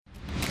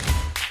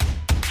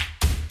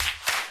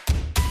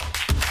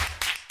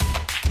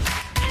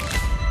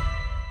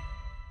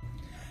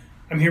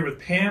I'm here with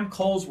Pam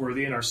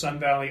Colesworthy in our Sun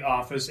Valley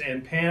office,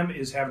 and Pam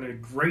is having a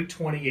great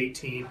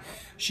 2018.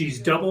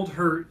 She's doubled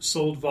her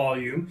sold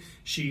volume.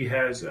 She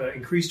has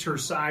increased her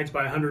sides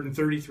by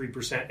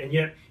 133%, and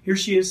yet here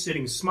she is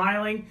sitting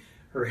smiling.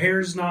 Her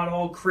hair's not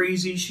all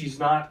crazy. She's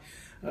not,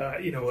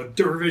 a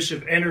dervish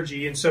of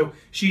energy, and so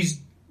she's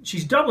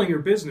doubling her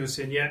business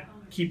and yet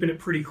keeping it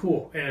pretty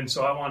cool. And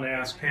so I want to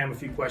ask Pam a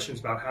few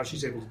questions about how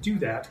she's able to do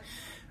that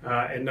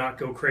and not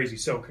go crazy.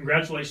 So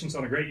congratulations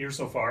on a great year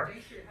so far.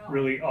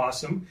 Really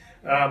awesome.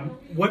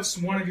 What's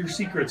one of your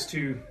secrets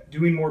to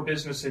doing more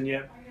business and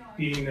yet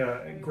being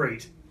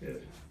great?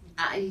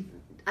 I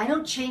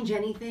don't change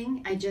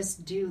anything. I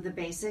just do the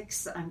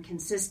basics. I'm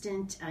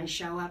consistent. I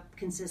show up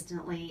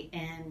consistently,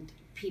 and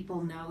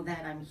people know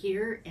that I'm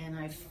here, and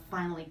I've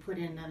finally put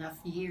in enough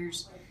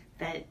years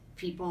that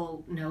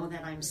people know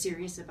that I'm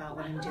serious about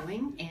what I'm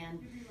doing, and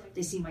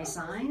they see my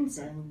signs,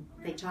 and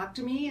they talk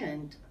to me,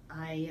 and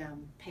I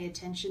pay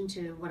attention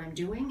to what I'm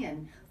doing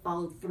and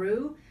follow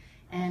through,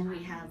 and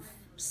we have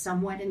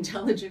somewhat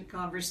intelligent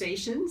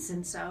conversations,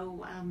 and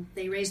so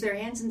they raise their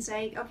hands and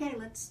say, okay,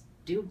 let's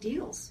do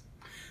deals.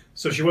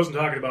 So she wasn't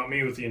talking about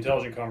me with the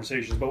intelligent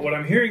conversations, but what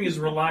I'm hearing is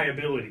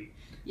reliability.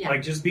 Yeah.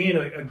 Like just being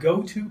a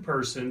go-to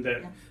person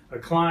that a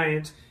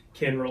client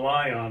can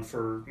rely on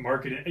for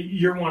marketing.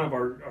 You're one of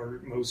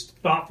our most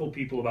thoughtful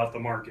people about the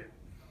market.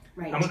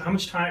 Right. How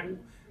much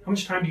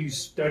time do you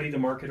study the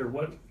market, or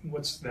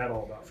what's that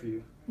all about for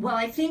you? Well,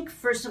 I think,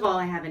 first of all,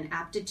 I have an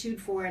aptitude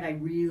for it. I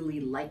really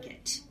like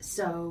it.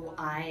 So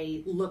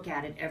I look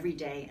at it every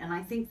day, and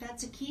I think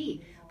that's a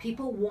key.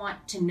 People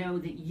want to know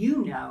that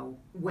you know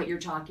what you're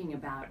talking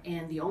about,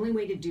 and the only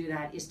way to do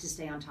that is to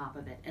stay on top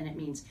of it. And it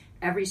means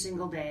every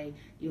single day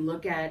you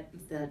look at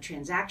the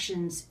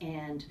transactions,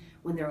 and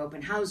when they're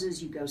open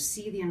houses, you go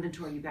see the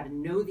inventory. You've got to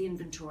know the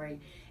inventory,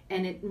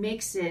 and it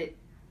makes it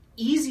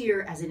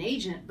easier as an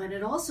agent, but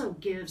it also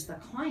gives the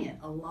client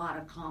a lot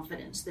of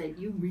confidence that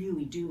you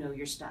really do know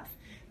your stuff.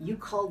 You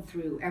culled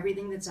through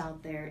everything that's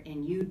out there,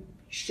 and you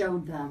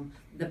showed them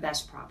the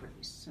best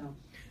properties. So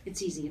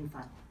it's easy and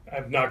fun.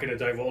 I'm not going to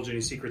divulge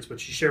any secrets, but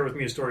she shared with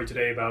me a story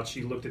today about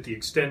she looked at the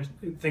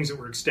things that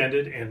were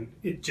extended, and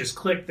it just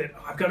clicked that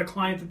I've got a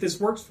client that this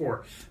works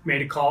for.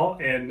 Made a call,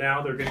 and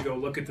now they're going to go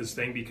look at this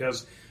thing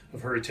because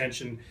of her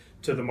attention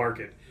to the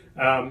market.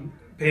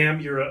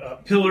 Pam, you're a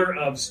pillar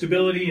of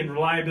stability and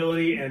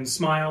reliability and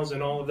smiles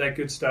and all of that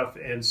good stuff,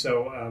 and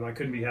so I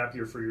couldn't be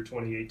happier for your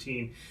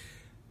 2018.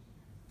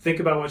 Think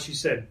about what she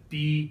said.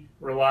 Be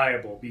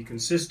reliable, be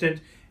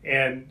consistent,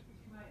 and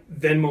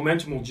then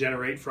momentum will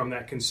generate from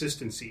that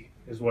consistency,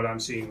 is what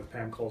I'm seeing with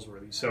Pam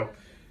Colesworthy. So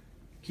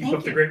keep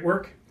up the great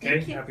work.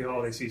 Okay? Happy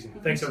holiday season.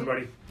 Thanks,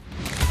 everybody.